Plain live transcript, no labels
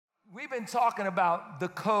We've been talking about the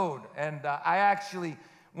code, and I actually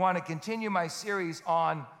want to continue my series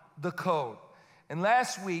on the code. And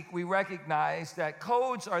last week, we recognized that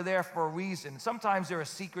codes are there for a reason. Sometimes they're a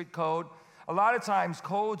secret code. A lot of times,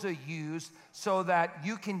 codes are used so that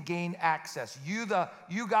you can gain access. You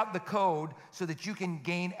got the code so that you can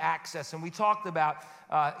gain access. And we talked about,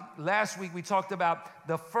 last week, we talked about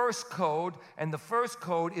the first code, and the first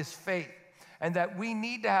code is faith. And that we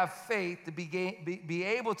need to have faith to be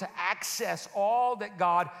able to access all that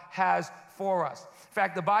God has for us. In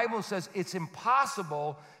fact, the Bible says it's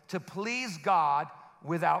impossible to please God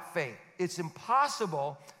without faith. It's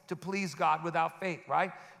impossible to please God without faith,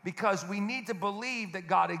 right? Because we need to believe that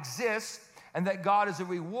God exists and that God is a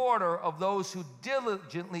rewarder of those who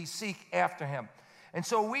diligently seek after him. And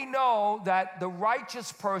so we know that the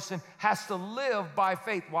righteous person has to live by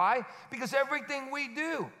faith. Why? Because everything we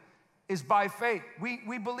do is by faith.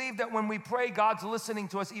 We believe that when we pray, God's listening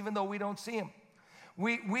to us even though we don't see him.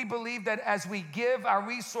 We believe that as we give our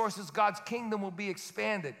resources, God's kingdom will be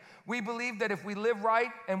expanded. We believe that if we live right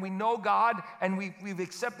and we know God and we've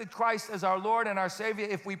accepted Christ as our Lord and our Savior,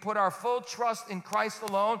 if we put our full trust in Christ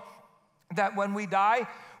alone, that when we die,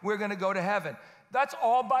 we're going to go to heaven. That's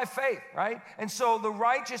all by faith, right? And so the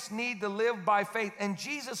righteous need to live by faith. And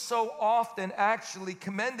Jesus so often actually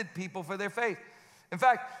commended people for their faith. In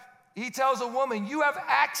fact, he tells a woman, you have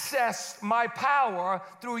accessed my power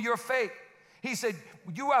through your faith. He said,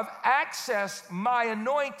 you have accessed my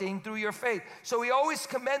anointing through your faith. So he always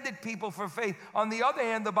commended people for faith. On the other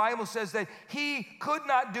hand, the Bible says that he could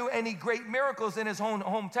not do any great miracles in his own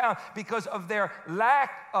hometown because of their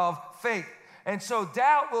lack of faith. And so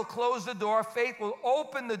doubt will close the door. Faith will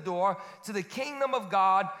open the door to the kingdom of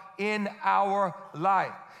God in our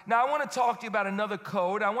life. Now, I want to talk to you about another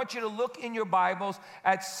code. I want you to look in your Bibles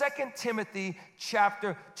at 2 Timothy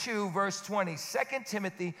chapter 2, verse 20. 2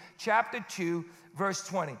 Timothy chapter 2, verse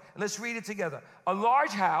 20. Let's read it together. A large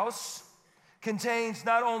house contains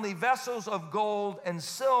not only vessels of gold and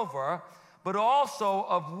silver, but also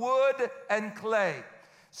of wood and clay.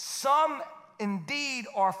 Some indeed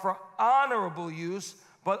are for honorable use,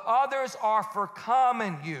 but others are for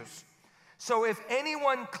common use. So if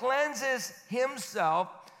anyone cleanses himself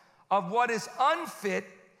of what is unfit,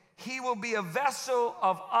 he will be a vessel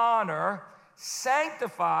of honor,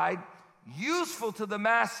 sanctified, useful to the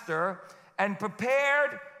master, and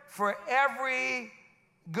prepared for every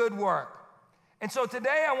good work. And so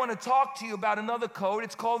today I want to talk to you about another code.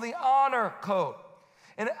 It's called the honor code.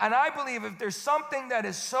 And I believe if there's something that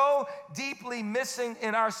is so deeply missing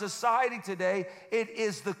in our society today, it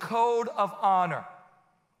is the code of honor.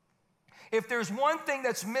 If there's one thing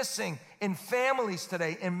that's missing in families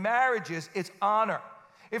today, in marriages, it's honor.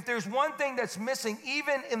 If there's one thing that's missing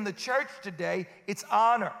even in the church today, it's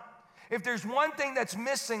honor. If there's one thing that's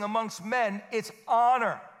missing amongst men, it's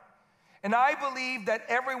honor. And I believe that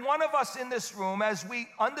every one of us in this room, as we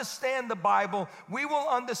understand the Bible, we will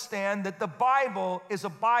understand that the Bible is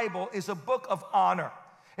a book of honor.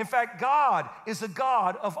 In fact, God is a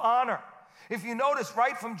God of honor. If you notice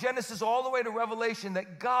right from Genesis all the way to Revelation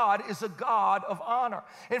that God is a God of honor.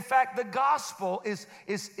 In fact, the gospel is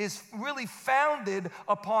really founded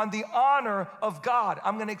upon the honor of God.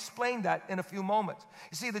 I'm going to explain that in a few moments.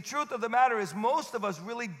 You see, the truth of the matter is most of us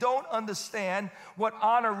really don't understand what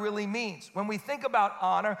honor really means. When we think about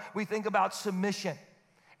honor, we think about submission.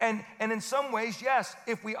 And in some ways, yes,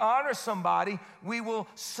 if we honor somebody, we will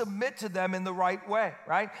submit to them in the right way,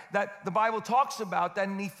 right? That the Bible talks about that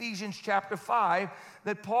in Ephesians chapter 5,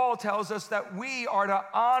 that Paul tells us that we are to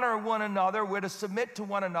honor one another, we're to submit to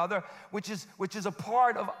one another, which is a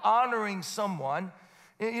part of honoring someone.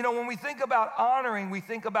 You know, when we think about honoring, we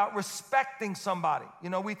think about respecting somebody.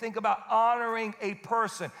 You know, we think about honoring a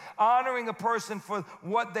person for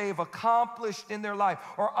what they've accomplished in their life,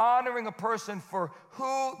 or honoring a person for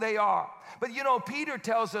who they are. But you know, Peter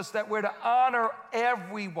tells us that we're to honor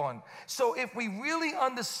everyone. So if we really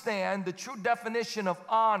understand the true definition of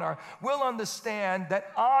honor, we'll understand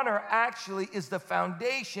that honor actually is the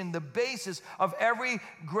foundation, the basis of every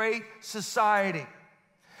great society.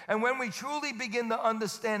 And when we truly begin to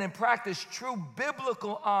understand and practice true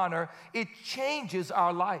biblical honor, it changes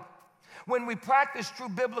our life. When we practice true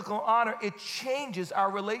biblical honor, it changes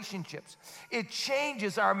our relationships. It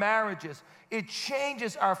changes our marriages. It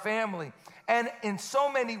changes our family. And in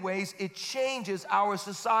so many ways, it changes our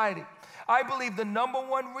society. I believe the number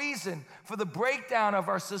one reason for the breakdown of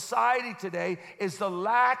our society today is the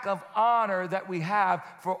lack of honor that we have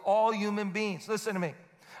for all human beings. Listen to me.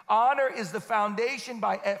 Honor is the foundation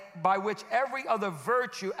by which every other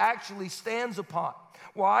virtue actually stands upon.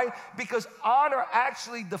 Why? Because honor,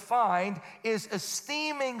 actually defined, is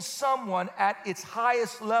esteeming someone at its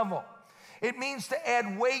highest level. It means to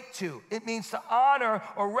add weight to. It means to honor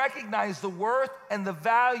or recognize the worth and the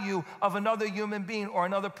value of another human being or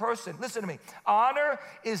another person. Listen to me. Honor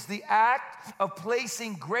is the act of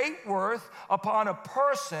placing great worth upon a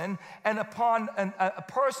person and upon a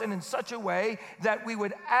person in such a way that we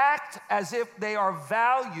would act as if they are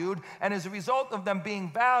valued, and as a result of them being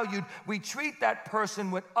valued, we treat that person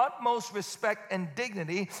with utmost respect and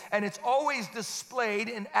dignity, and it's always displayed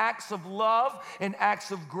in acts of love, in acts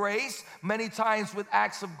of grace, many times with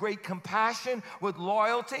acts of great compassion, with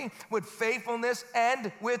loyalty, with faithfulness, and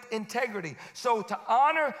with integrity. So to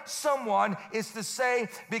honor someone is to say,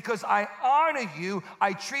 because I honor you,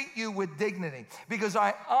 I treat you with dignity. Because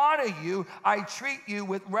I honor you, I treat you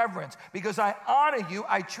with reverence. Because I honor you,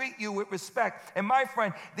 I treat you with respect. And my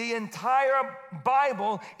friend, the entire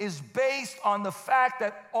Bible is based on the fact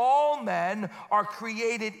that all men are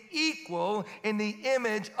created equal in the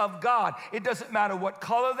image of God. It doesn't matter what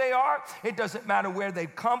color they are. It doesn't matter where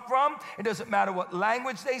they've come from. It doesn't matter what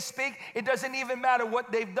language they speak. It doesn't even matter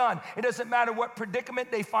what they've done. It doesn't matter what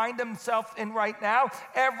predicament they find themselves in right now.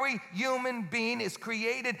 Every human being is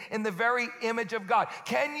created in the very image of God.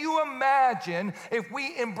 Can you imagine if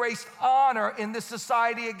we embraced honor in this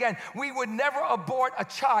society again? We would never abort a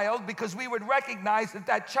child because we would recognize that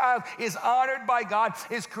that child is honored by God,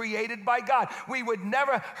 is created by God. We would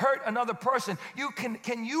never hurt another person.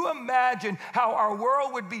 Can you imagine how our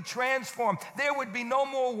world would be transformed? There would be no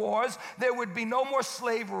more wars. There would be no more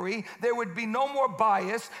slavery. There would be no more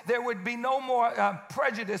bias. There would be no more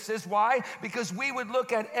prejudices. Why? Because we would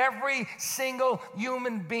look at every single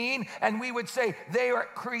human being and we would say, they are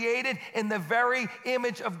created in the very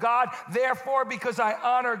image of God. Therefore, because I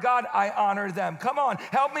honor God, I honor them. Come on,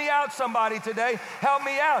 help me out, somebody, today. Help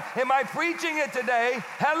me out. Am I preaching it today?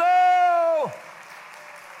 Hello!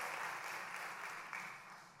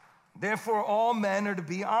 Therefore, all men are to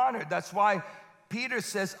be honored. That's why Peter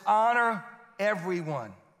says, honor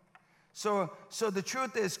everyone. So the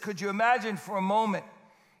truth is, could you imagine for a moment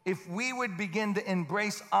if we would begin to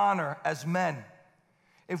embrace honor as men?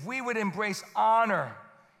 If we would embrace honor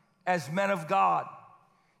as men of God?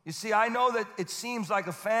 You see, I know that it seems like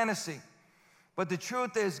a fantasy, but the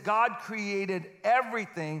truth is God created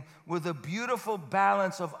everything with a beautiful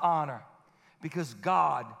balance of honor because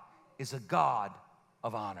God is a God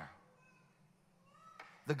of honor.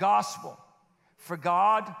 The gospel, for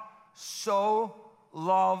God so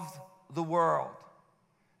loved the world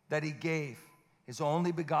that he gave his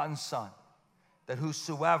only begotten Son, that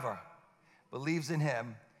whosoever believes in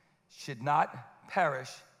him should not perish,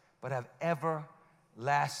 but have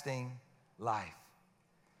everlasting life.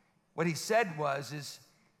 What he said is,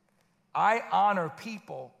 I honor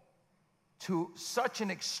people to such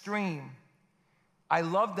an extreme. I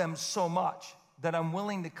love them so much that I'm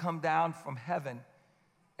willing to come down from heaven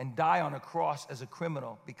and die on a cross as a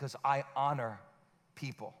criminal because I honor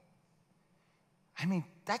people. I mean,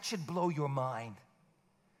 that should blow your mind,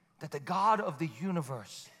 that the God of the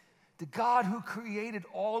universe, the God who created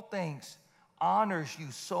all things, honors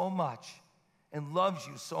you so much and loves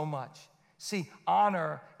you so much. See,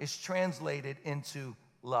 honor is translated into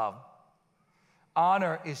love.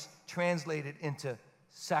 Honor is translated into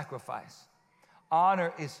sacrifice.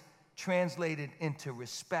 Honor is translated into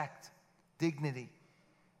respect, dignity.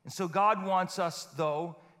 And so God wants us,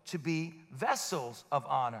 though, to be vessels of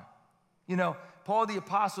honor. You know, Paul the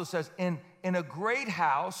Apostle says, in a great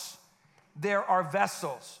house, there are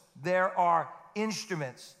vessels, there are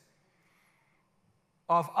instruments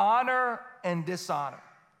of honor and dishonor.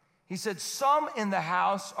 He said, some in the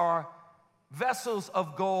house are vessels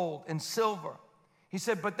of gold and silver. He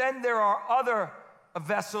said, but then there are other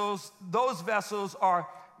vessels. Those vessels are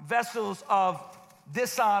vessels of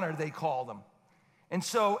dishonor, they call them. And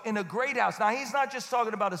so in a great house, now he's not just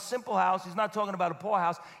talking about a simple house. He's not talking about a poor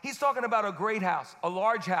house. He's talking about a great house, a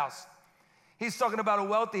large house. He's talking about a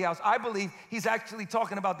wealthy house. I believe he's actually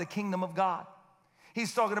talking about the kingdom of God.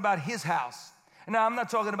 He's talking about his house. And now I'm not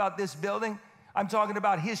talking about this building. I'm talking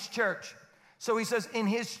about his church. So he says in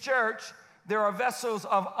his church, there are vessels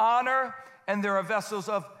of honor and there are vessels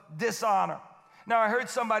of dishonor. Now, I heard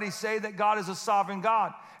somebody say that God is a sovereign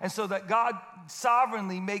God, and so that God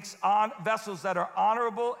sovereignly makes vessels that are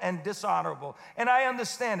honorable and dishonorable. And I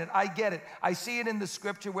understand it. I get it. I see it in the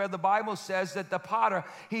scripture where the Bible says that the potter,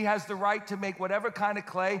 he has the right to make whatever kind of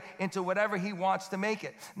clay into whatever he wants to make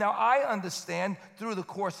it. Now, I understand through the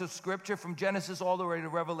course of scripture from Genesis all the way to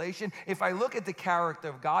Revelation, if I look at the character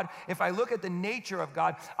of God, if I look at the nature of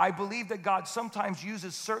God, I believe that God sometimes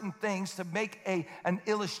uses certain things to make an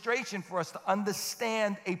illustration for us to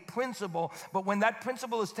understand a principle. But when that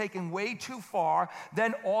principle is taken way too far,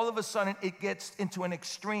 then all of a sudden it gets into an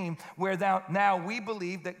extreme where now we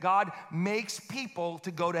believe that God makes people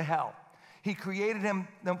to go to hell. He created them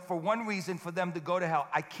for one reason, for them to go to hell.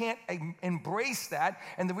 I can't embrace that,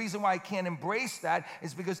 and the reason why I can't embrace that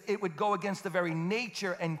is because it would go against the very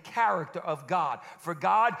nature and character of God. For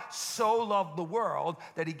God so loved the world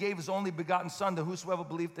that he gave his only begotten Son, that whosoever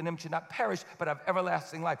believed in him should not perish, but have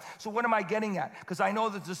everlasting life. So what am I getting at? Because I know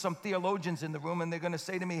that there's some theologians in the room, and they're going to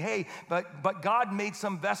say to me, hey, but God made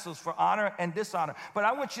some vessels for honor and dishonor. But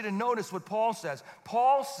I want you to notice what Paul says.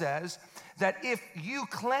 Paul says that if you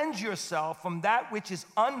cleanse yourself from that which is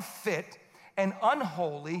unfit and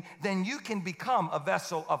unholy, then you can become a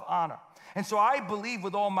vessel of honor. And so I believe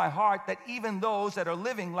with all my heart that even those that are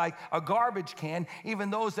living like a garbage can, even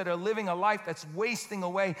those that are living a life that's wasting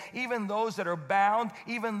away, even those that are bound,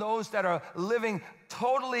 even those that are living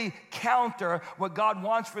totally counter what God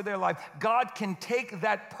wants for their life, God can take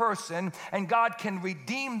that person and God can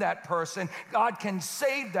redeem that person. God can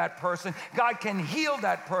save that person. God can heal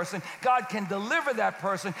that person. God can deliver that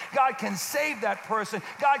person. God can save that person.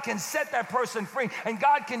 God can set that person free. And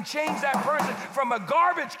God can change that person from a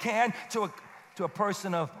garbage can to a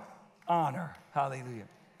person of honor. Hallelujah.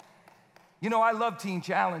 You know, I love Teen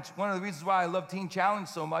Challenge. One of the reasons why I love Teen Challenge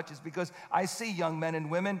so much is because I see young men and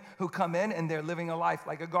women who come in and they're living a life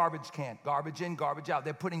like a garbage can. Garbage in, garbage out.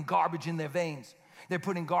 They're putting garbage in their veins. They're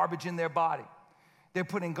putting garbage in their body. They're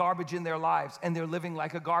putting garbage in their lives, and they're living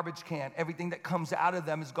like a garbage can. Everything that comes out of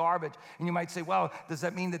them is garbage. And you might say, well, does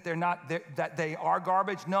that mean that that they are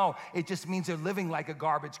garbage? No, it just means they're living like a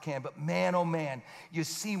garbage can. But man, oh man, you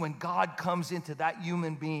see when God comes into that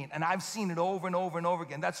human being, and I've seen it over and over and over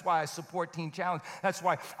again. That's why I support Teen Challenge. That's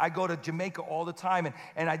why I go to Jamaica all the time,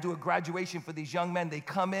 and I do a graduation for these young men. They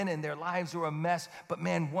come in, and their lives are a mess. But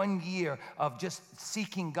man, 1 year of just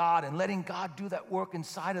seeking God and letting God do that work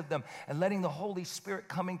inside of them and letting the Holy Spirit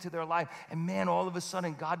coming to their life. And man, all of a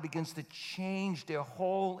sudden, God begins to change their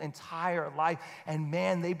whole entire life. And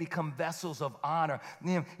man, they become vessels of honor.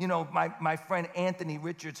 You know, my friend Anthony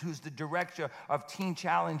Richards, who's the director of Teen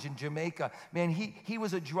Challenge in Jamaica, man, he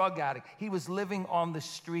was a drug addict. He was living on the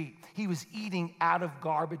street. He was eating out of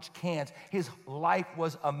garbage cans. His life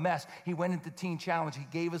was a mess. He went into Teen Challenge. He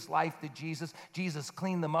gave his life to Jesus. Jesus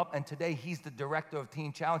cleaned them up. And today, he's the director of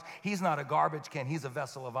Teen Challenge. He's not a garbage can. He's a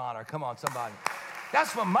vessel of honor. Come on, somebody.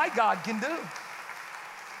 That's what my God can do.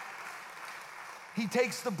 He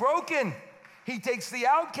takes the broken. He takes the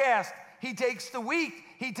outcast. He takes the weak.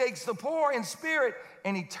 He takes the poor in spirit,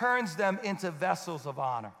 and he turns them into vessels of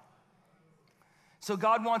honor. So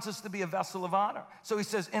God wants us to be a vessel of honor. So he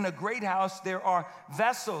says, in a great house, there are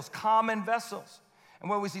vessels, common vessels. And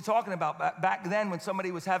what was he talking about? Back then, when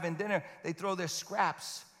somebody was having dinner, they throw their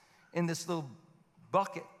scraps in this little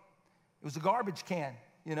bucket. It was a garbage can,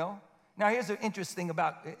 you know? Now, here's an interesting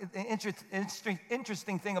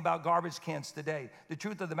thing about garbage cans today. The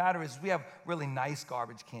truth of the matter is we have really nice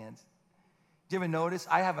garbage cans. Do you ever notice?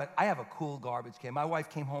 I have a cool garbage can. My wife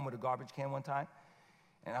came home with a garbage can one time,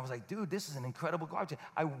 and I was like, dude, this is an incredible garbage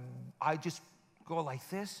can. I just go like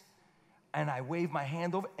this, and I wave my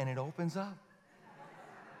hand over, and it opens up.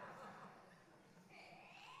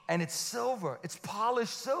 And it's silver. It's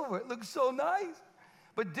polished silver. It looks so nice.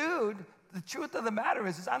 But dude, the truth of the matter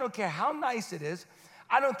is I don't care how nice it is.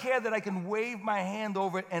 I don't care that I can wave my hand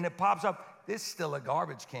over it and it pops up. It's still a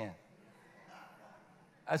garbage can.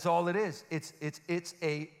 That's all it is. It's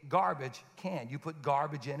a garbage can. You put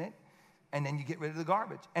garbage in it, and then you get rid of the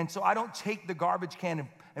garbage. And so I don't take the garbage can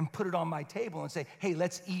and put it on my table and say, hey,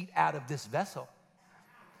 let's eat out of this vessel.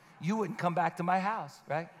 You wouldn't come back to my house,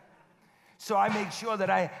 right? So I make sure that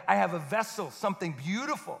I have a vessel, something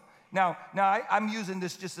beautiful. Now I'm using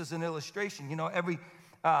this just as an illustration. You know, every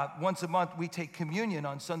once a month we take communion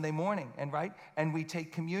on Sunday morning, and we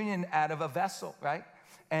take communion out of a vessel, right?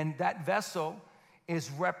 And that vessel is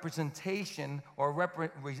representation or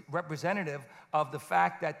representative of the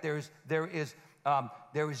fact that there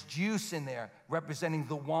is juice in there, representing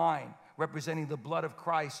the wine, representing the blood of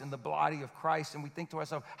Christ and the body of Christ. And we think to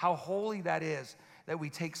ourselves how holy that is, that we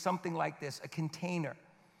take something like this, a container,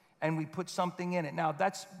 and we put something in it. Now,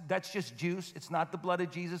 that's just juice. It's not the blood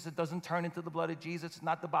of Jesus. It doesn't turn into the blood of Jesus. It's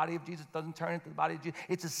not the body of Jesus. It doesn't turn into the body of Jesus.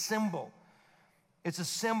 It's a symbol. It's a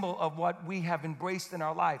symbol of what we have embraced in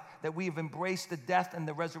our life, that we have embraced the death and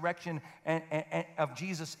the resurrection of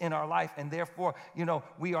Jesus in our life. And therefore,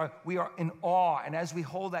 we are in awe. And as we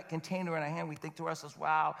hold that container in our hand, we think to ourselves,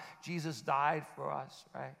 wow, Jesus died for us,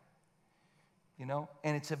 right?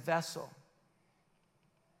 And it's a vessel.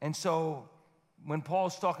 And so when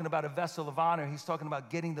Paul's talking about a vessel of honor, he's talking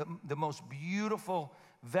about getting the most beautiful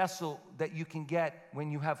vessel that you can get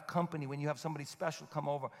when you have company, when you have somebody special come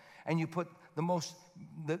over, and you put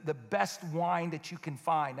the best wine that you can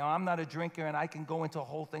find. Now, I'm not a drinker, and I can go into a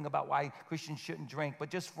whole thing about why Christians shouldn't drink, but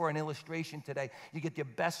just for an illustration today, you get your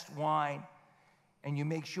best wine, and you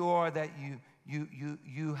make sure that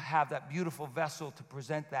you have that beautiful vessel to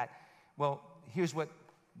present that. Well, here's what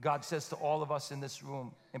God says to all of us in this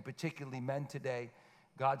room, and particularly men today.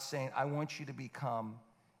 God's saying, I want you to become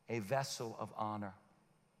a vessel of honor.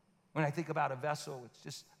 When I think about a vessel, it's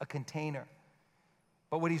just a container.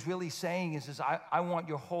 But what he's really saying is I want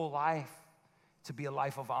your whole life to be a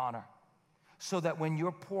life of honor, so that when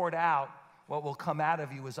you're poured out, what will come out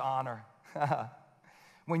of you is honor.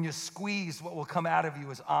 When you're squeezed, what will come out of you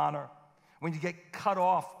is honor. When you get cut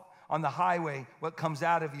off on the highway, what comes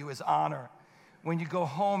out of you is honor. When you go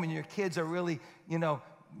home and your kids are really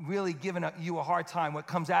giving you a hard time, what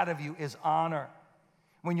comes out of you is honor.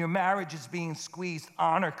 When your marriage is being squeezed,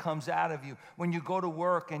 honor comes out of you. When you go to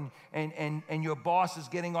work and your boss is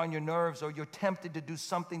getting on your nerves, or you're tempted to do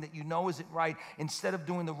something that you know isn't right, instead of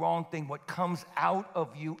doing the wrong thing, what comes out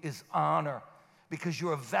of you is honor, because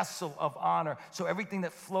you're a vessel of honor. So everything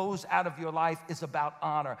that flows out of your life is about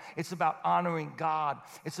honor. It's about honoring God.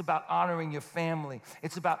 It's about honoring your family.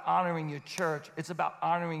 It's about honoring your church. It's about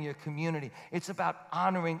honoring your community. It's about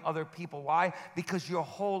honoring other people. Why? Because your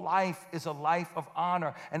whole life is a life of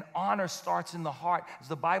honor, and honor starts in the heart. As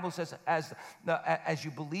the Bible says, as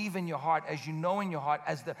you believe in your heart, as you know in your heart,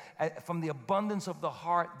 from the abundance of the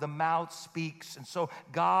heart, the mouth speaks. And so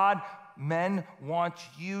God, men, want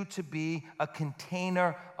you to be a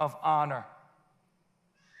container of honor.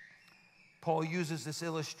 Paul uses this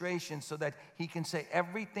illustration so that he can say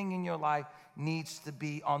everything in your life needs to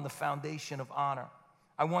be on the foundation of honor.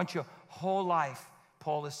 I want your whole life,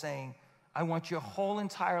 Paul is saying, I want your whole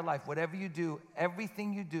entire life, whatever you do,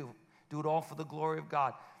 everything you do it all for the glory of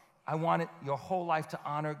God. I want your whole life to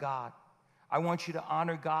honor God. I want you to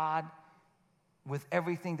honor God with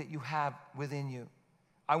everything that you have within you.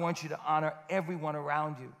 I want you to honor everyone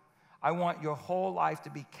around you. I want your whole life to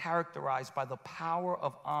be characterized by the power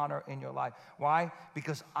of honor in your life. Why?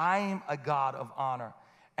 Because I am a God of honor.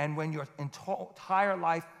 And when your entire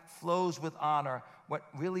life flows with honor, what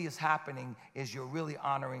really is happening is you're really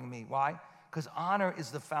honoring me. Why? Because honor is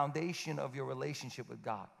the foundation of your relationship with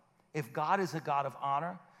God. If God is a God of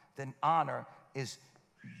honor, then honor is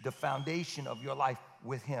the foundation of your life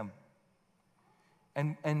with him.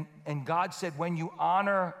 And God said, when you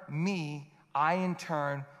honor me, I in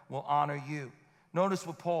turn will honor you. Notice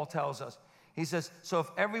what Paul tells us. He says, so if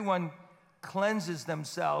everyone cleanses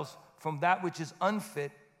themselves from that which is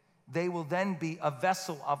unfit, they will then be a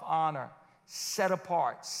vessel of honor, set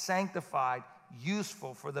apart, sanctified,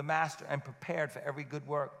 useful for the master, and prepared for every good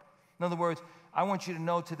work. In other words, I want you to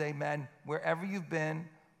know today, men, wherever you've been,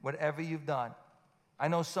 whatever you've done, I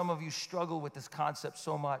know some of you struggle with this concept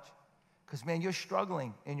so much. Because, man, you're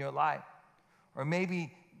struggling in your life. Or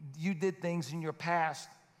maybe you did things in your past,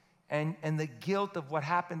 and the guilt of what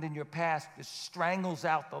happened in your past just strangles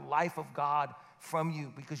out the life of God from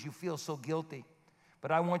you because you feel so guilty.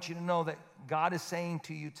 But I want you to know that God is saying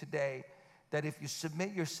to you today that if you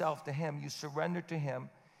submit yourself to him, you surrender to him,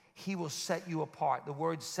 he will set you apart. The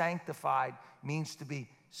word sanctified means to be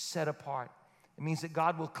set apart. It means that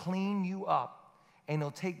God will clean you up. And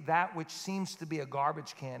he'll take that which seems to be a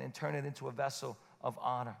garbage can and turn it into a vessel of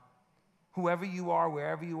honor. Whoever you are,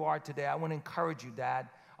 wherever you are today, I want to encourage you, Dad.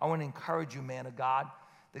 I want to encourage you, man of God,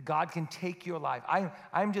 that God can take your life.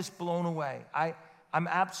 I'm just blown away. I'm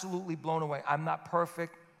absolutely blown away. I'm not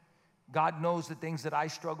perfect. God knows the things that I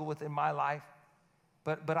struggle with in my life.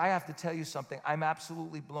 But I have to tell you something. I'm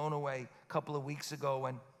absolutely blown away a couple of weeks ago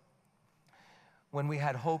when we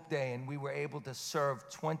had Hope Day and we were able to serve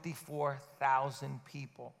 24,000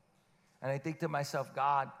 people. And I think to myself,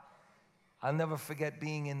 God, I'll never forget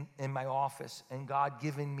being in my office and God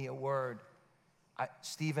giving me a word.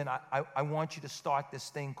 Stephen, I want you to start this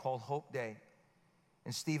thing called Hope Day.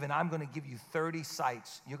 And Stephen, I'm going to give you 30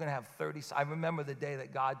 sites. You're going to have 30. I remember the day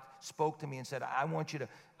that God spoke to me and said, I want you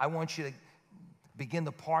to begin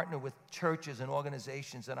to partner with churches and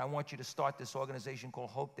organizations, and I want you to start this organization called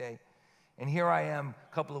Hope Day. And here I am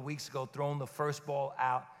a couple of weeks ago throwing the first ball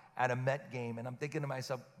out at a Met game, and I'm thinking to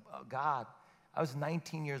myself, oh, God, I was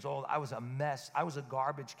 19 years old. I was a mess. I was a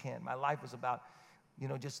garbage can. My life was about,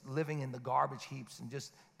 just living in the garbage heaps and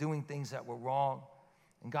just doing things that were wrong.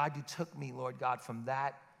 And God, you took me, Lord God, from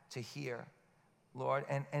that to here, Lord.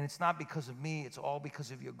 And it's not because of me. It's all because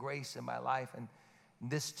of your grace in my life. And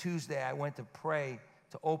this Tuesday, I went to pray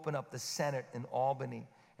to open up the Senate in Albany.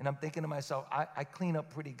 And I'm thinking to myself, I clean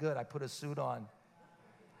up pretty good. I put a suit on.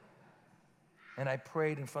 And I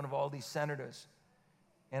prayed in front of all these senators.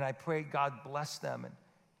 And I prayed God bless them.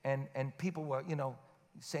 And people were,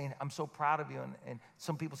 saying, I'm so proud of you. And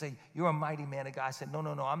some people say, you're a mighty man of God. I said, no,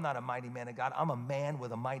 I'm not a mighty man of God. I'm a man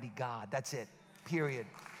with a mighty God. That's it. Period.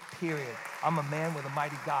 I'm a man with a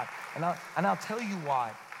mighty God. And I'll tell you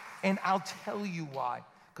why. And I'll tell you why.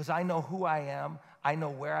 Because I know who I am. I know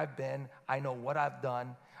where I've been. I know what I've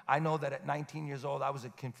done. I know that at 19 years old, I was a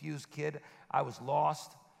confused kid. I was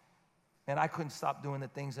lost. And I couldn't stop doing the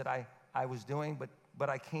things that I was doing. But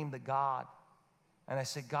I came to God. And I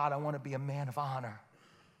said, God, I want to be a man of honor.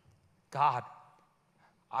 God,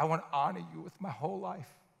 I want to honor you with my whole life.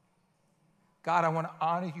 God, I want to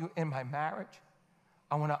honor you in my marriage.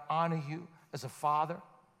 I want to honor you as a father.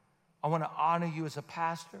 I want to honor you as a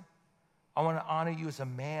pastor. I want to honor you as a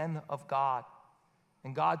man of God.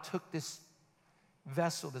 And God took this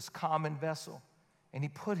vessel, this common vessel, and he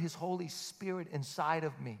put his Holy Spirit inside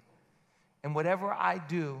of me. And whatever I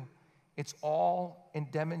do, it's all in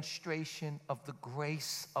demonstration of the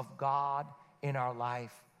grace of God in our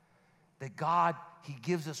life. That God, he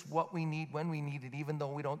gives us what we need when we need it, even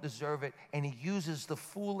though we don't deserve it. And he uses the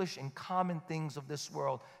foolish and common things of this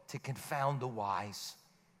world to confound the wise.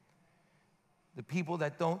 The people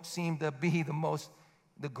that don't seem to be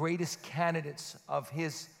the greatest candidates of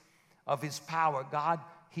his power. God,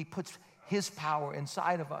 he puts his power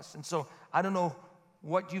inside of us. And so I don't know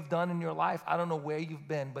what you've done in your life. I don't know where you've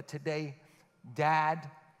been. But today, Dad,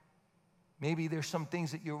 maybe there's some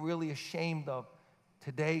things that you're really ashamed of.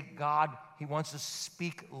 Today, God, he wants to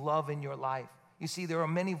speak love in your life. You see, there are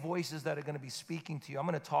many voices that are going to be speaking to you. I'm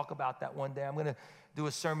going to talk about that one day. I'm going to do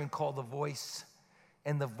a sermon called The Voice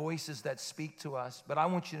and the voices that speak to us. But I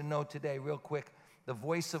want you to know today, real quick, the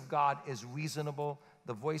voice of God is reasonable,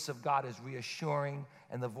 the voice of God is reassuring,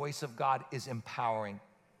 and the voice of God is empowering.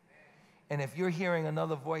 And if you're hearing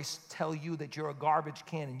another voice tell you that you're a garbage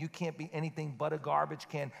can and you can't be anything but a garbage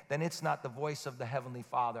can, then it's not the voice of the Heavenly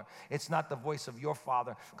Father. It's not the voice of your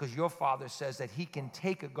Father, because your Father says that he can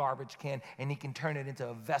take a garbage can and he can turn it into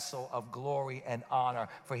a vessel of glory and honor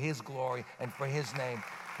for his glory and for his name.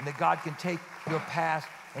 And that God can take your past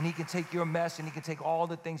and he can take your mess and he can take all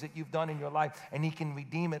the things that you've done in your life and he can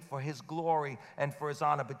redeem it for his glory and for his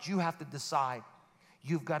honor. But you have to decide.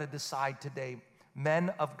 You've got to decide today.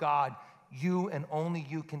 Men of God, you and only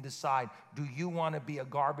you can decide. Do you want to be a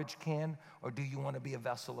garbage can or do you want to be a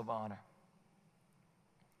vessel of honor?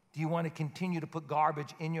 Do you want to continue to put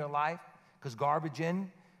garbage in your life? Because garbage in,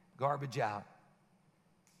 garbage out.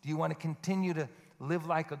 Do you want to continue to live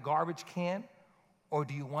like a garbage can or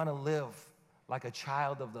do you want to live like a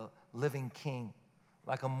child of the living King,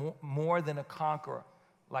 like a more than a conqueror,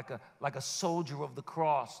 like a soldier of the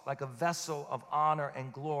cross, like a vessel of honor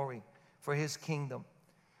and glory for his kingdom?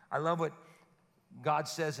 I love what God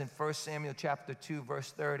says in 1 Samuel chapter 2,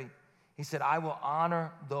 verse 30. He said, I will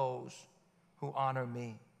honor those who honor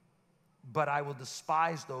me, but I will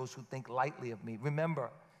despise those who think lightly of me. Remember,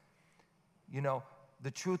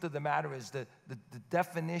 the truth of the matter is the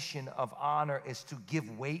definition of honor is to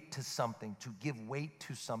give weight to something, to give weight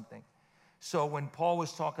to something. So when Paul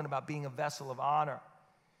was talking about being a vessel of honor,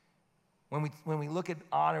 when we look at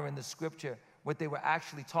honor in the scripture, what they were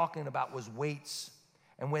actually talking about was weights.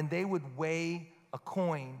 And when they would weigh a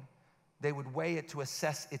coin, they would weigh it to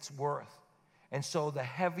assess its worth. And so the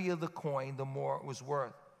heavier the coin, the more it was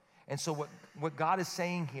worth. And so what God is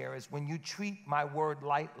saying here is when you treat my word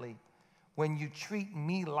lightly, when you treat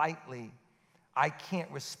me lightly, I can't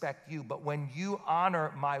respect you. But when you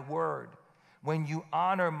honor my word, when you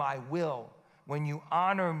honor my will, when you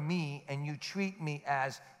honor me and you treat me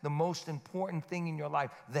as the most important thing in your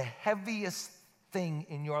life, the heaviest thing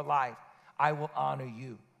in your life, I will honor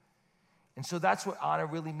you. And so that's what honor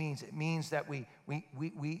really means. It means that we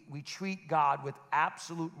treat God with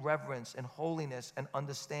absolute reverence and holiness and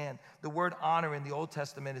understand. The word honor in the Old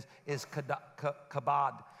Testament is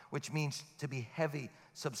kabod, which means to be heavy,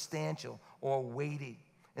 substantial, or weighty.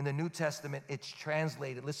 In the New Testament, it's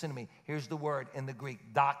translated, listen to me, here's the word in the Greek,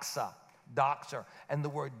 doxa. And the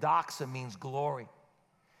word doxa means glory.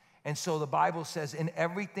 And so the Bible says in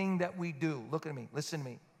everything that we do, look at me, listen to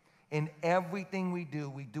me. In everything we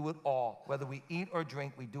do it all. Whether we eat or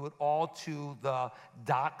drink, we do it all to the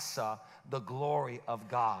doxa, the glory of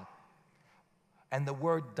God. And the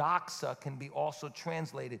word doxa can be also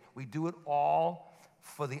translated, we do it all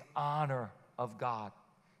for the honor of God.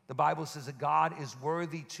 The Bible says that God is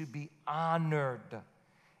worthy to be honored.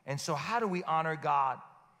 And so how do we honor God?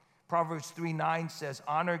 Proverbs 3:9 says,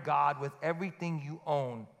 honor God with everything you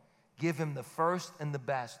own. Give him the first and the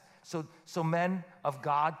best. So men of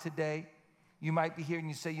God today, you might be here and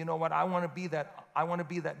you say, you know what, I want to be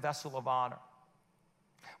that vessel of honor.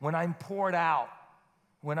 When I'm poured out,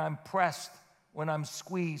 when I'm pressed, when I'm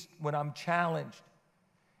squeezed, when I'm challenged,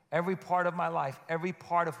 every part of my life, every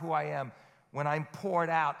part of who I am, when I'm poured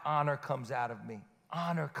out, honor comes out of me.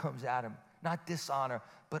 Honor comes out of me. Not dishonor,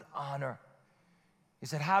 but honor. He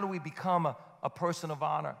said, how do we become a person of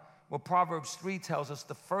honor? Well, Proverbs 3 tells us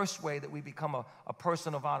the first way that we become a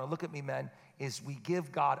person of honor, look at me, men, is we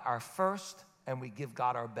give God our first and we give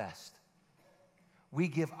God our best. We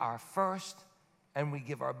give our first and we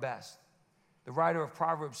give our best. The writer of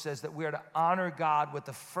Proverbs says that we are to honor God with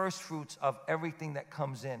the first fruits of everything that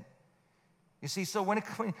comes in. You see, so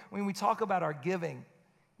when we talk about our giving,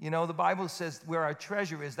 you know, the Bible says where our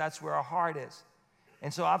treasure is, that's where our heart is.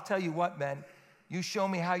 And so I'll tell you what, men, you show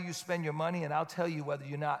me how you spend your money, and I'll tell you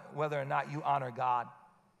whether or not you honor God.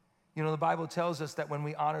 You know, the Bible tells us that when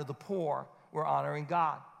we honor the poor, we're honoring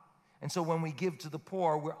God. And so when we give to the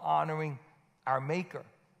poor, we're honoring our Maker,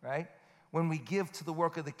 right? When we give to the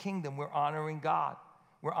work of the kingdom, we're honoring God.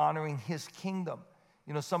 We're honoring his kingdom.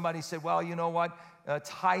 You know, somebody said, well, you know what?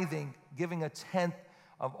 Tithing, giving a tenth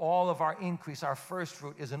of all of our increase, our first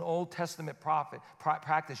fruit, is an Old Testament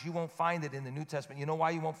practice. You won't find it in the New Testament. You know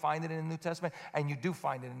why you won't find it in the New Testament? And you do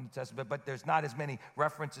find it in the New Testament, but there's not as many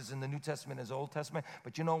references in the New Testament as Old Testament.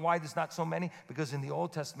 But you know why there's not so many? Because in the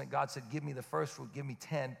Old Testament, God said, give me the first fruit, give me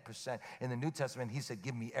 10%. In the New Testament, he said,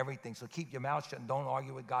 give me everything. So keep your mouth shut and don't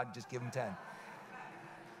argue with God, just give him 10.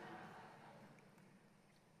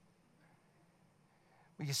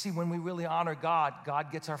 But you see, when we really honor God,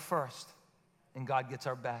 God gets our first. And God gets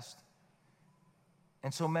our best.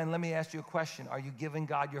 And so, men, let me ask you a question. Are you giving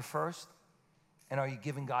God your first? And are you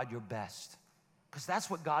giving God your best? Because that's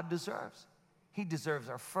what God deserves. He deserves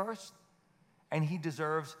our first, and he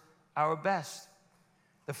deserves our best.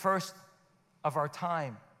 The first of our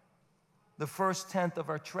time, the first tenth of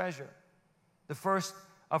our treasure, the first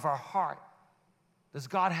of our heart. Does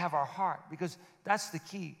God have our heart? Because that's the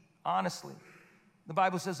key, honestly. The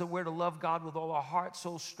Bible says that we're to love God with all our heart,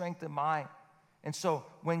 soul, strength, and mind. And so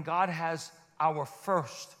when God has our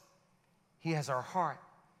first, he has our heart,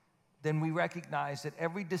 then we recognize that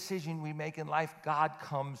every decision we make in life, God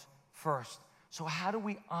comes first. So how do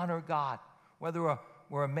we honor God? Whether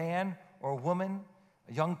we're a man or a woman,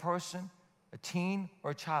 a young person, a teen or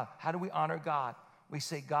a child, how do we honor God? We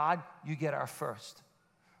say, God, you get our first,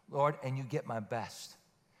 Lord, and you get my best.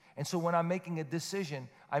 And so when I'm making a decision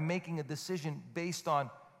based on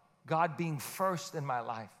God being first in my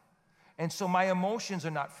life. And so my emotions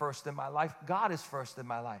are not first in my life. God is first in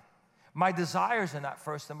my life. My desires are not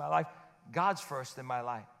first in my life. God's first in my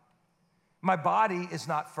life. My body is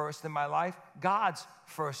not first in my life. God's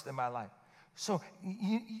first in my life. So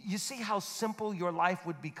you see how simple your life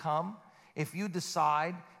would become if you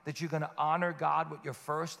decide that you're going to honor God with your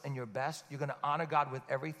first and your best. You're going to honor God with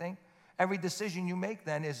everything. Every decision you make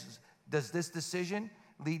then is, does this decision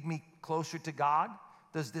lead me closer to God?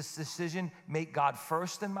 Does this decision make God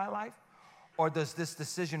first in my life? Or does this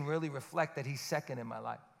decision really reflect that he's second in my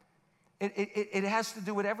life? It has to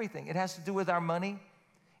do with everything. It has to do with our money.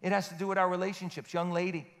 It has to do with our relationships. Young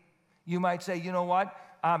lady, you might say, you know what?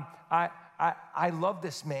 I love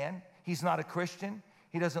this man. He's not a Christian.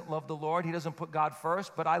 He doesn't love the Lord. He doesn't put God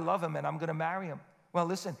first, but I love him and I'm going to marry him. Well,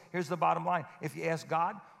 listen, here's the bottom line. If you ask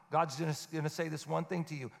God, God's going to say this one thing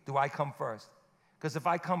to you. Do I come first? Because if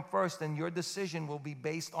I come first, then your decision will be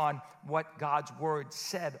based on what God's word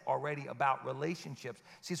said already about relationships.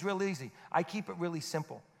 See, it's real easy. I keep it really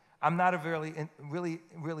simple. I'm not a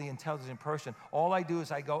really intelligent person. All I do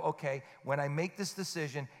is I go, okay, when I make this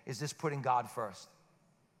decision, is this putting God first?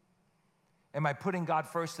 Am I putting God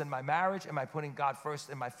first in my marriage? Am I putting God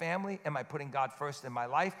first in my family? Am I putting God first in my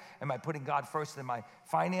life? Am I putting God first in my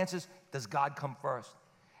finances? Does God come first?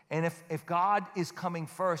 And if God is coming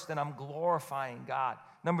first, then I'm glorifying God.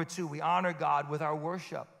 Number two, we honor God with our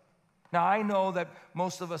worship. Now, I know that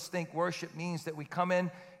most of us think worship means that we come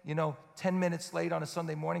in, 10 minutes late on a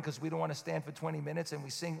Sunday morning because we don't want to stand for 20 minutes, and we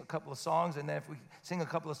sing a couple of songs, and then if we sing a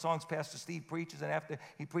couple of songs, Pastor Steve preaches, and after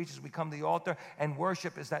he preaches, we come to the altar, and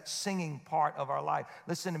worship is that singing part of our life.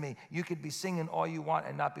 Listen to me. You could be singing all you want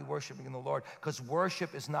and not be worshiping the Lord, because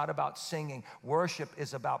worship is not about singing. Worship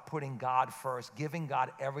is about putting God first, giving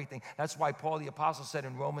God everything. That's why Paul the Apostle said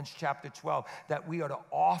in Romans chapter 12 that we are to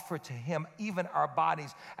offer to him even our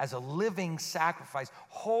bodies as a living sacrifice,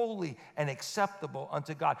 holy and acceptable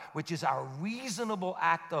unto God, which is our reasonable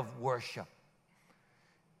act of worship.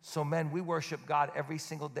 So men, we worship God every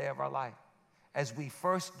single day of our life as we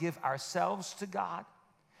first give ourselves to God,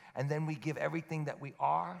 and then we give everything that we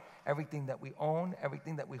are, everything that we own,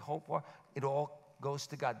 everything that we hope for. It all goes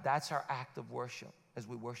to God. That's our act of worship as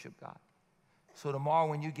we worship God. So tomorrow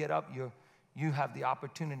when you get up, you have the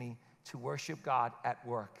opportunity to worship God at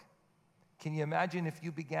work. Can you imagine if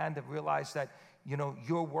you began to realize that,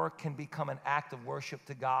 your work can become an act of worship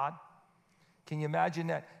to God? Can you imagine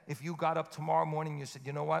that if you got up tomorrow morning and you said,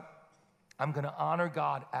 you know what? I'm going to honor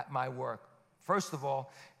God at my work. First of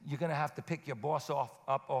all, you're going to have to pick your boss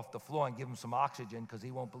up off the floor and give him some oxygen, because he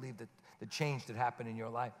won't believe that the change that happened in your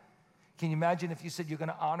life. Can you imagine if you said you're going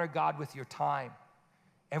to honor God with your time?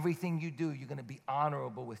 Everything you do, you're going to be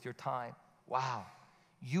honorable with your time. Wow.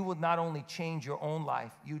 You will not only change your own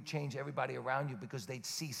life, you'd change everybody around you, because they'd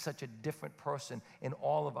see such a different person in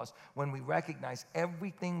all of us when we recognize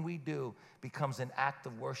everything we do becomes an act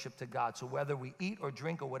of worship to God. So whether we eat or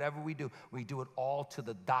drink or whatever we do it all to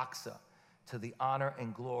the doxa, to the honor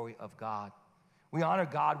and glory of God. We honor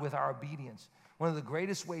God with our obedience. One of the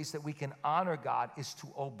greatest ways that we can honor God is to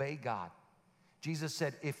obey God. Jesus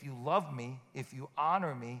said, if you love me, if you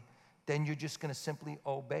honor me, then you're just going to simply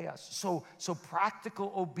obey us. So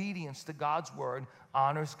practical obedience to God's word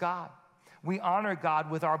honors God. We honor God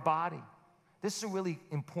with our body. This is a really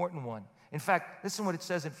important one. In fact, listen what it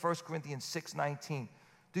says in 1 Corinthians 6:19.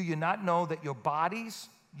 Do you not know that your bodies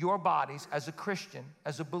as a Christian,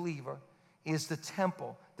 as a believer, is the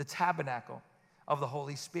temple, the tabernacle of the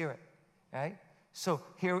Holy Spirit, right? So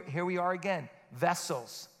here we are again,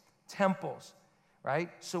 vessels, temples, right?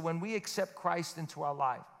 So when we accept Christ into our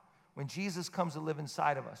life, when Jesus comes to live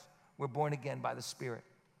inside of us, we're born again by the Spirit.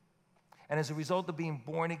 And as a result of being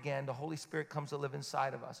born again, the Holy Spirit comes to live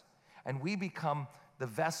inside of us, and we become the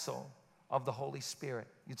vessel of the Holy Spirit.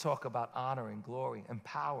 You talk about honor and glory and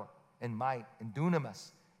power and might and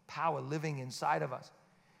dunamis, power living inside of us.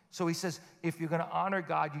 So he says, if you're going to honor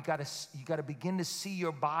God, you got to begin to see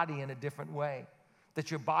your body in a different way,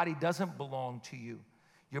 that your body doesn't belong to you.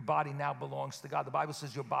 Your body now belongs to God. The Bible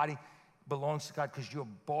says your body belongs to God because you're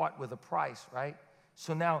bought with a price, right?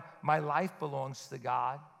 So now my life belongs to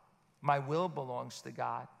God. My will belongs to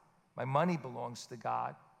God. My money belongs to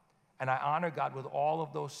God. And I honor God with all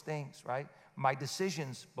of those things, right? My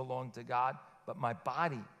decisions belong to God, but my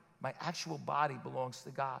body, my actual body belongs to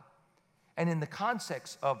God. And in the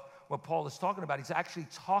context of what Paul is talking about, he's actually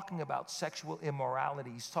talking about sexual immorality.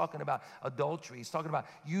 He's talking about adultery. He's talking about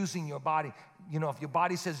using your body. If your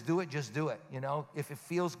body says do it, just do it. If it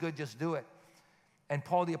feels good, just do it. And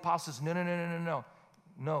Paul the Apostle says, no.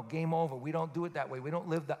 No, game over. We don't do it that way. We don't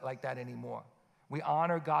live like that anymore. We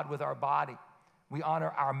honor God with our body. We honor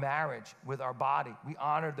our marriage with our body. We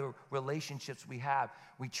honor the relationships we have.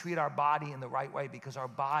 We treat our body in the right way because our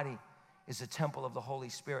body is a temple of the Holy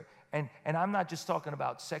Spirit. And I'm not just talking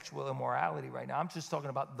about sexual immorality right now. I'm just talking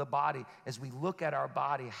about the body. As we look at our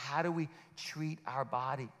body, how do we treat our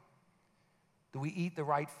body? Do we eat the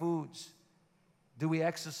right foods? Do we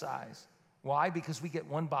exercise? Why? Because we get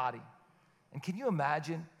one body. And can you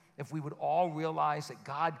imagine if we would all realize that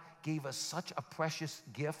God gave us such a precious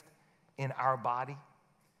gift in our body?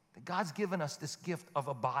 That God's given us this gift of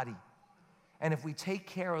a body. And if we take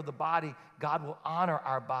care of the body, God will honor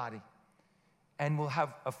our body. And we'll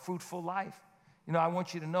have a fruitful life. I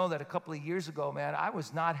want you to know that a couple of years ago, man, I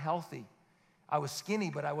was not healthy. I was skinny,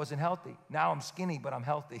 but I wasn't healthy. Now I'm skinny, but I'm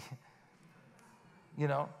healthy.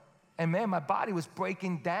 And man, my body was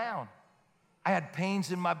breaking down. I had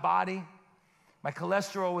pains in my body. My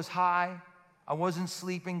cholesterol was high. I wasn't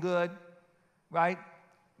sleeping good, right?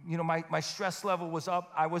 My stress level was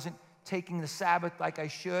up. I wasn't taking the Sabbath like I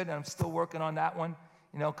should, and I'm still working on that one,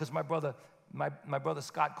 because my brother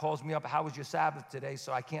Scott calls me up, how was your Sabbath today?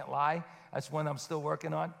 So I can't lie. That's one I'm still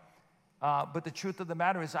working on. But the truth of the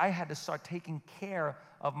matter is I had to start taking care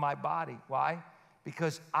of my body. Why?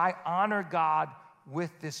 Because I honor God with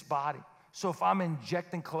this body. So if I'm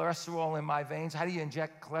injecting cholesterol in my veins, how do you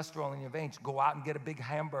inject cholesterol in your veins? Go out and get a big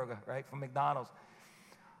hamburger, right, from McDonald's.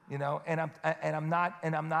 And I'm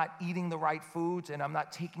not eating the right foods, and I'm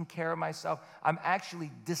not taking care of myself. I'm actually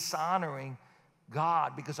dishonoring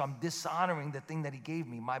God because I'm dishonoring the thing that he gave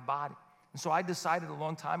me, my body. And so I decided a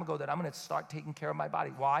long time ago that I'm going to start taking care of my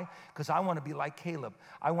body. Why? Because I want to be like Caleb.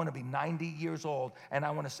 I want to be 90 years old, and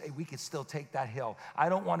I want to say we could still take that hill. I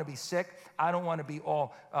don't want to be sick. I don't want to be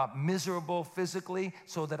all miserable physically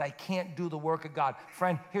so that I can't do the work of God.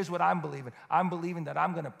 Friend, here's what I'm believing. I'm believing that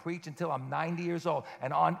I'm going to preach until I'm 90 years old,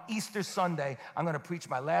 and on Easter Sunday, I'm going to preach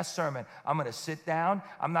my last sermon. I'm going to sit down.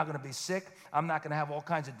 I'm not going to be sick. I'm not going to have all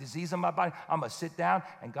kinds of disease in my body. I'm going to sit down,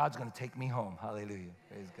 and God's going to take me home. Hallelujah.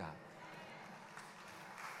 Praise God.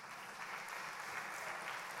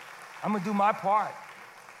 I'm going to do my part.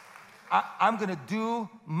 I'm going to do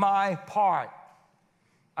my part.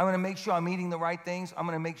 I'm going to make sure I'm eating the right things. I'm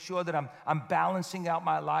going to make sure that I'm balancing out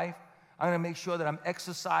my life. I'm going to make sure that I'm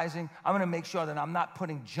exercising. I'm going to make sure that I'm not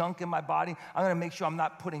putting junk in my body. I'm going to make sure I'm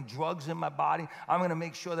not putting drugs in my body. I'm going to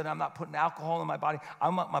make sure that I'm not putting alcohol in my body. I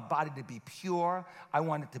want my body to be pure. I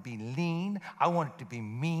want it to be lean. I want it to be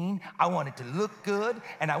mean. I want it to look good.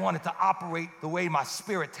 And I want it to operate the way my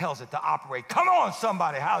spirit tells it to operate. Come on,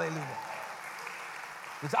 somebody. Hallelujah.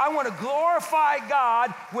 Because I want to glorify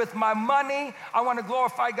God with my money. I want to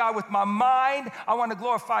glorify God with my mind. I want to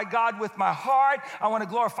glorify God with my heart. I want to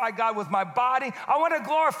glorify God with my body. I want to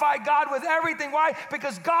glorify God with everything. Why?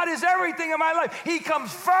 Because God is everything in my life. He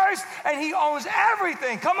comes first and he owns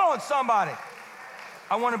everything. Come on, somebody.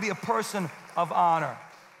 I want to be a person of honor.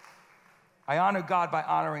 I honor God by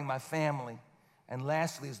honoring my family. And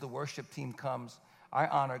lastly, as the worship team comes, I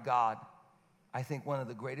honor God. I think one of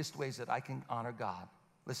the greatest ways that I can honor God,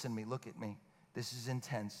 listen to me, look at me. This is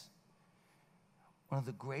intense. One of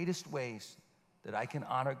the greatest ways that I can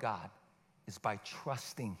honor God is by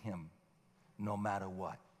trusting him no matter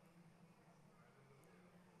what.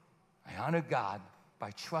 I honor God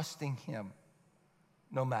by trusting him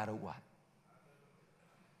no matter what.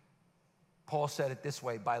 Paul said it this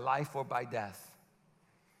way, by life or by death,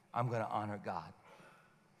 I'm going to honor God.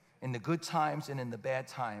 In the good times and in the bad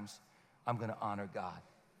times, I'm going to honor God.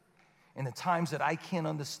 In the times that I can't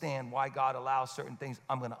understand why God allows certain things,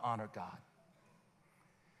 I'm going to honor God.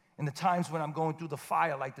 In the times when I'm going through the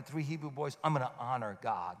fire like the 3 Hebrew boys, I'm going to honor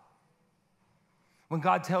God. When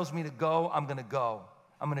God tells me to go, I'm going to go.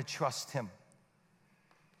 I'm going to trust him.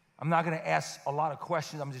 I'm not going to ask a lot of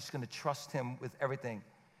questions. I'm just going to trust him with everything.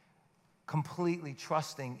 Completely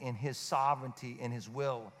trusting in his sovereignty, in his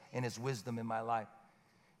will, in his wisdom in my life.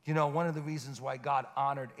 You know, one of the reasons why God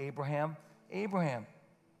honored Abraham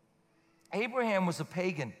was a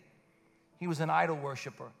pagan. He was an idol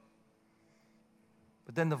worshiper.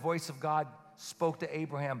 But then the voice of God spoke to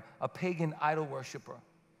Abraham, a pagan idol worshiper,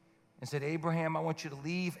 and said, Abraham, I want you to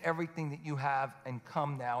leave everything that you have and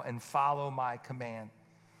come now and follow my command.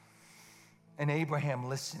 And Abraham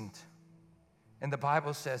listened. And the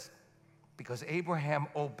Bible says, because Abraham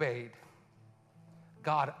obeyed,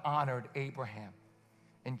 God honored Abraham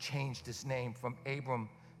and changed his name from Abram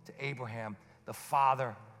to Abraham, the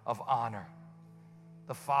father of honor,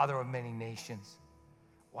 the father of many nations.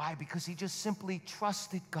 Why? Because he just simply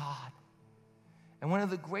trusted God. And one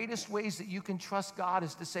of the greatest ways that you can trust God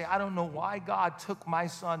is to say, I don't know why God took my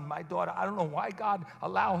son, my daughter. I don't know why God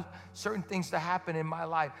allowed certain things to happen in my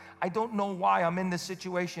life. I don't know why I'm in this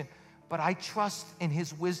situation, but I trust in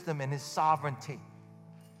his wisdom and his sovereignty.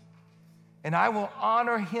 And I will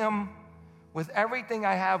honor him with everything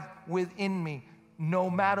I have within me, no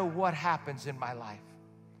matter what happens in my life.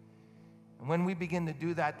 And when we begin to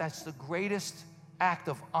do that, that's the greatest act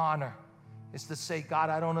of honor, is to say, God,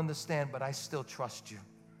 I don't understand, but I still trust you.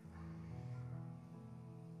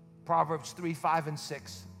 Proverbs 3, 5, and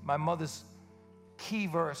 6, my mother's key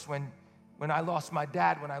verse when I lost my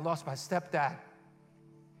dad, when I lost my stepdad.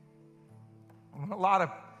 When a lot of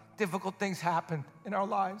difficult things happened in our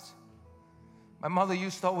lives, my mother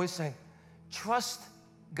used to always say, trust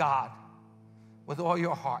God with all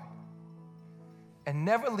your heart and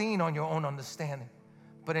never lean on your own understanding,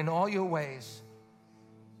 but in all your ways,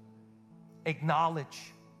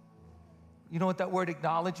 acknowledge. You know what that word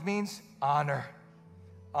acknowledge means? Honor.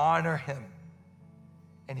 Honor him,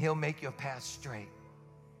 and he'll make your path straight.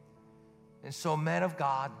 And so, men of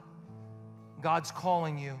God, God's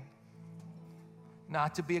calling you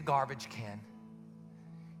not to be a garbage can,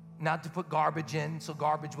 not to put garbage in so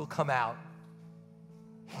garbage will come out.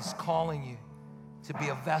 He's calling you to be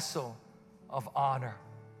a vessel of honor,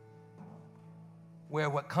 where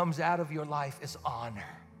what comes out of your life is honor.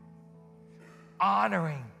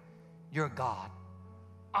 Honoring your God,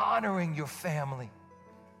 honoring your family,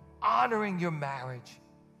 honoring your marriage,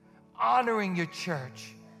 honoring your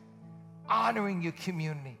church, honoring your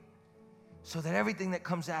community, so that everything that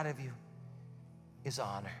comes out of you is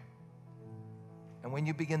honor. And when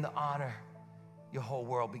you begin to honor, your whole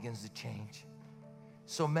world begins to change.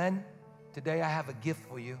 So men, today I have a gift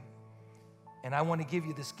for you, and I want to give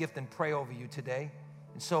you this gift and pray over you today.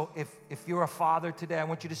 And so if you're a father today, I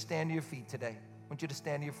want you to stand to your feet today. I want you to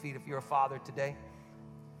stand to your feet if you're a father today.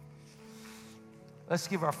 Let's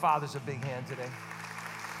give our fathers a big hand today.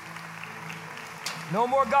 No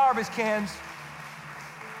more garbage cans.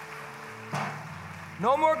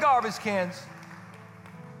 No more garbage cans.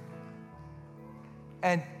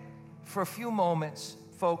 And for a few moments,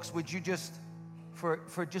 folks, would you just,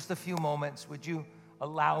 for just a few moments, would you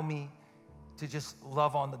allow me to just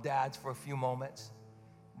love on the dads for a few moments?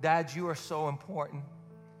 Dads, you are so important.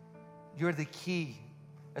 You're the key.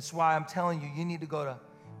 That's why I'm telling you, you need to go to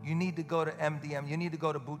MDM. You need to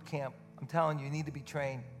go to boot camp. I'm telling you, you need to be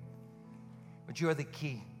trained. But you're the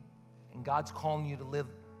key. And God's calling you to live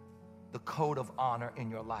the code of honor in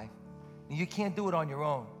your life. And you can't do it on your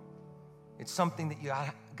own. It's something that you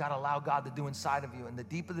got to allow God to do inside of you. And the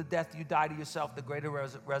deeper the death you die to yourself, the greater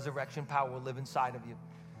resurrection power will live inside of you.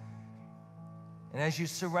 And as you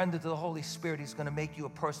surrender to the Holy Spirit, He's going to make you a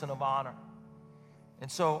person of honor.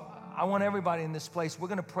 And so I want everybody in this place, we're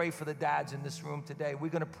going to pray for the dads in this room today. We're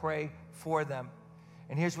going to pray for them.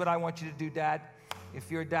 And here's what I want you to do, Dad. If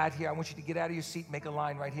you're a dad here, I want you to get out of your seat, make a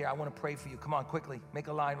line right here. I want to pray for you. Come on, quickly, make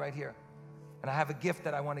a line right here. And I have a gift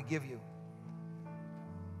that I want to give you.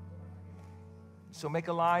 So make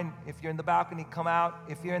a line. If you're in the balcony, come out.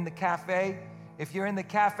 If you're in the cafe,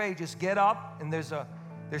 just get up, and there's a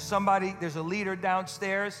leader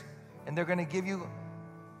downstairs, and they're going to give you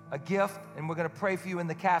a gift, and we're going to pray for you in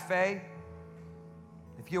the cafe.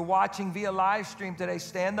 If you're watching via live stream today,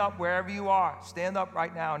 stand up wherever you are. Stand up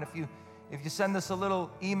right now. And if you send us a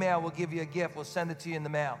little email, we'll give you a gift. We'll send it to you in the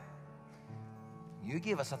mail. You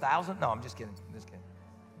give us 1,000? No, I'm just kidding.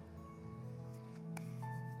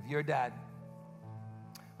 If you're a dad.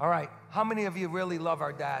 All right. How many of you really love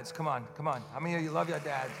our dads? Come on. How many of you love your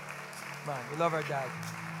dads? Come on, we love our dads.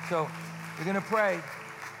 So we're going to pray.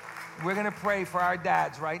 We're going to pray for our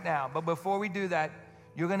dads right now. But before we do that,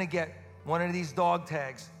 you're going to get one of these dog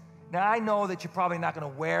tags. Now, I know that you're probably not going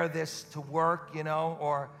to wear this to work,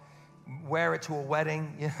 or wear it to a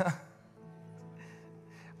wedding,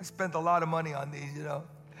 I spent a lot of money on these,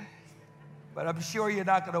 But I'm sure you're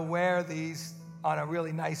not going to wear these on a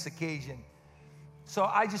really nice occasion. So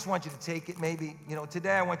I just want you to take it maybe,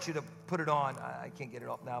 today I want you to put it on. I can't get it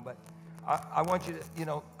off now, but I want you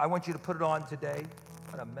to, I want you to put it on today.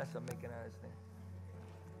 What a mess I'm making out of this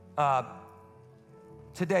thing.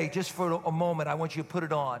 Today, just for a moment, I want you to put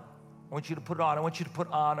it on. I want you to put it on. I want you to put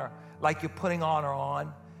honor, like you're putting honor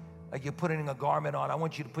on, like you're putting a garment on. I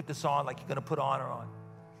want you to put this on like you're going to put honor on.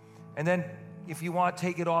 And then if you want,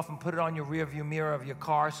 take it off and put it on your rearview mirror of your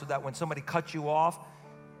car so that when somebody cuts you off,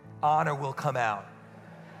 honor will come out.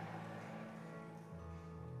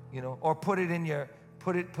 Or put it in your,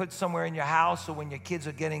 put somewhere in your house so when your kids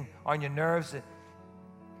are getting on your nerves,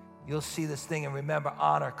 you'll see this thing and remember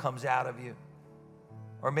honor comes out of you.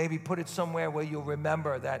 Or maybe put it somewhere where you'll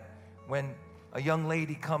remember that when a young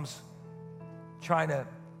lady comes trying to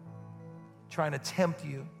tempt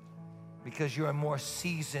you because you're a more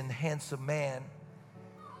seasoned, handsome man,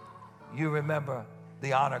 you remember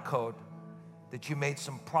the honor code, that you made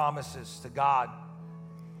some promises to God.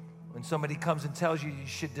 When somebody comes and tells you you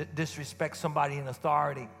should disrespect somebody in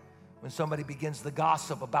authority, when somebody begins to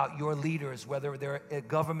gossip about your leaders, whether they're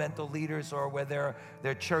governmental leaders or whether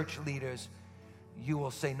they're church leaders, you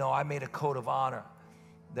will say, no, I made a code of honor,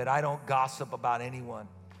 that I don't gossip about anyone.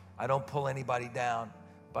 I don't pull anybody down,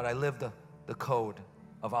 but I live the code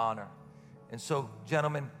of honor. And so,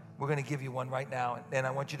 gentlemen, we're going to give you one right now. And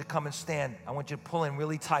I want you to come and stand. I want you to pull in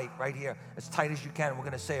really tight right here, as tight as you can. We're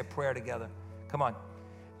going to say a prayer together. Come on.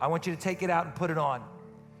 I want you to take it out and put it on.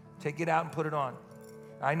 Take it out and put it on.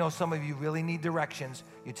 I know some of you really need directions.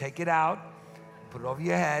 You take it out, put it over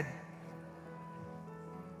your head.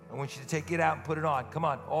 I want you to take it out and put it on. Come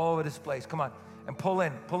on, all over this place. Come on. And pull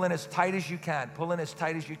in as tight as you can. Pull in as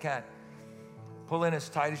tight as you can. Pull in as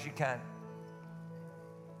tight as you can.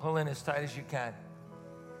 Pull in as tight as you can.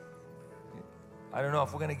 I don't know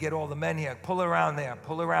if we're going to get all the men here. Pull around there.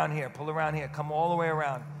 Pull around here. Pull around here. Come all the way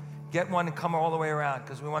around. Get one and come all the way around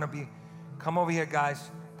because we want to come over here, guys.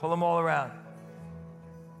 Pull them all around.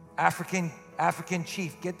 African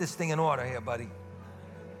chief, get this thing in order here, buddy.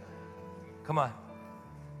 Come on.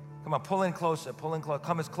 Come on, pull in closer, pull in closer.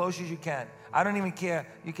 Come as close as you can. I don't even care.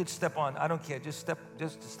 You could step on. I don't care. Just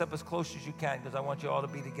step as close as you can because I want you all to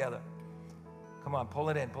be together. Come on, pull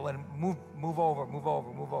it in, pull it in. Move over.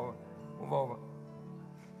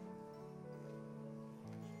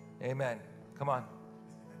 Amen. Come on.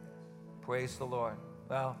 Praise the Lord.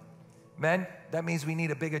 Well, Men, that means we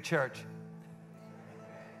need a bigger church.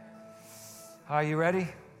 Are you ready?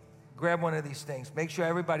 Grab one of these things. Make sure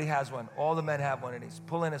everybody has one. All the men have one of these.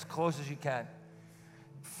 Pull in as close as you can.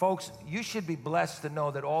 Folks, you should be blessed to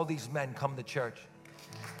know that all these men come to church.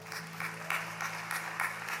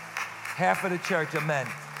 Half of the church are men.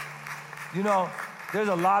 You know, there's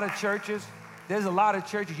a lot of churches.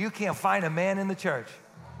 You can't find a man in the church.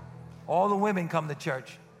 All the women come to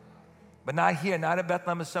church. But not here, not at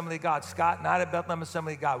Bethlehem Assembly of God. Scott, not at Bethlehem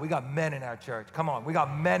Assembly of God. We got men in our church. Come on, we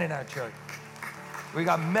got men in our church. We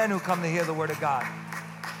got men who come to hear the word of God.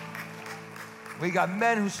 We got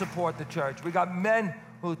men who support the church. We got men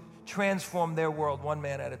who transform their world one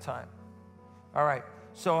man at a time. All right,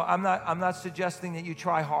 so I'm not suggesting that you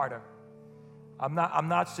try harder. I'm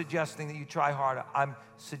not suggesting that you try harder. I'm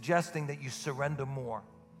suggesting that you surrender more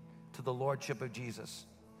to the lordship of Jesus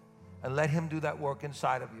and let him do that work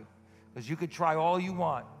inside of you. Because you could try all you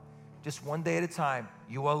want, just one day at a time.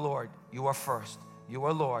 You are Lord, you are first. You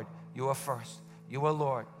are Lord, you are first. You are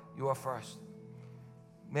Lord, you are first.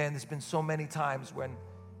 Man, there's been so many times when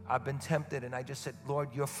I've been tempted and I just said, Lord,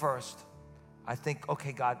 you're first. I think,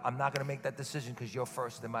 okay, God, I'm not going to make that decision because you're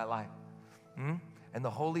first in my life. And the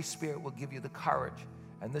Holy Spirit will give you the courage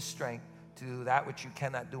and the strength to do that which you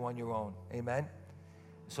cannot do on your own. Amen?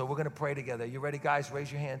 So we're going to pray together. You ready, guys?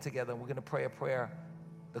 Raise your hand together. We're going to pray a prayer.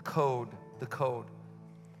 The code.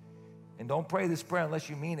 And don't pray this prayer unless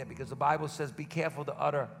you mean it, because the Bible says be careful to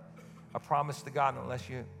utter a promise to God unless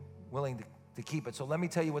you're willing to keep it. So let me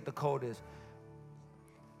tell you what the code is.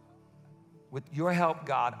 With your help,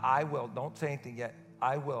 God, I will, don't say anything yet,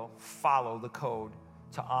 I will follow the code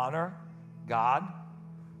to honor God,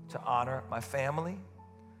 to honor my family,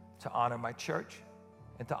 to honor my church,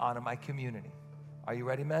 and to honor my community. Are you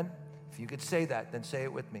ready, men? If you could say that, then say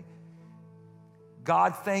it with me.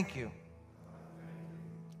 God, thank you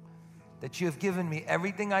that you have given me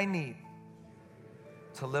everything I need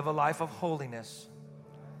to live a life of holiness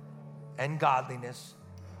and godliness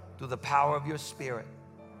through the power of your Spirit.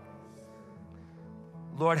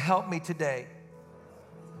 Lord, help me today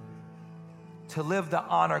to live the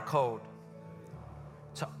honor code,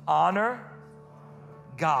 to honor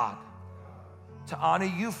God, to honor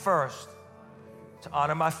you first, to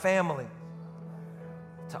honor my family,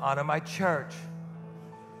 to honor my church,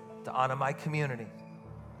 to honor my community,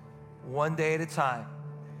 one day at a time.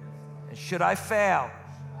 And should I fail,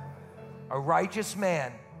 a righteous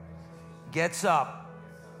man gets up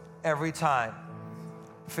every time.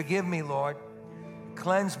 Forgive me, Lord.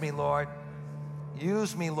 Cleanse me, Lord.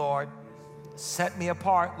 Use me, Lord. Set me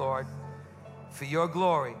apart, Lord, for your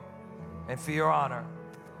glory and for your honor.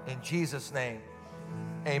 In Jesus' name,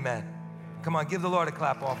 amen. Come on, give the Lord a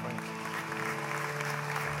clap offering.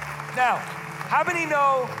 Now, how many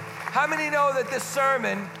know that this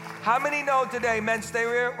sermon, how many know today, men, stay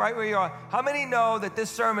right where you are. How many know that this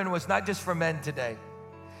sermon was not just for men today?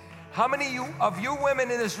 How many of you women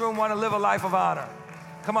in this room want to live a life of honor?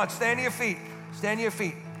 Come on, stand to your feet. Stand to your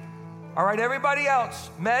feet. All right, everybody else,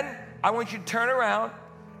 men, I want you to turn around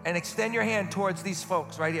and extend your hand towards these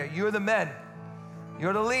folks right here. You're the men.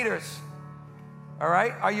 You're the leaders. All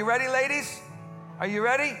right, are you ready, ladies? Are you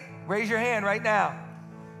ready? Raise your hand right now.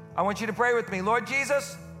 I want you to pray with me. Lord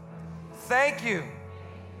Jesus, thank you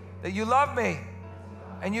that you love me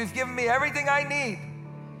and you've given me everything I need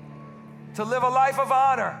to live a life of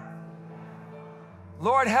honor.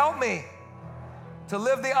 Lord, help me to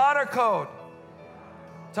live the honor code,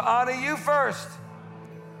 to honor you first,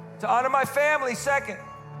 to honor my family second,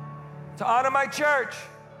 to honor my church,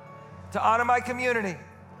 to honor my community.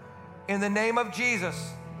 In the name of Jesus,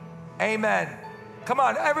 amen. Come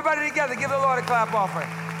on, everybody together, give the Lord a clap offering.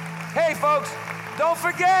 Hey, folks, don't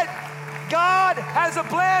forget, God has a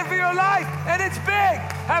plan for your life, and it's big.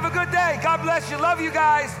 Have a good day. God bless you. Love you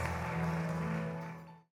guys.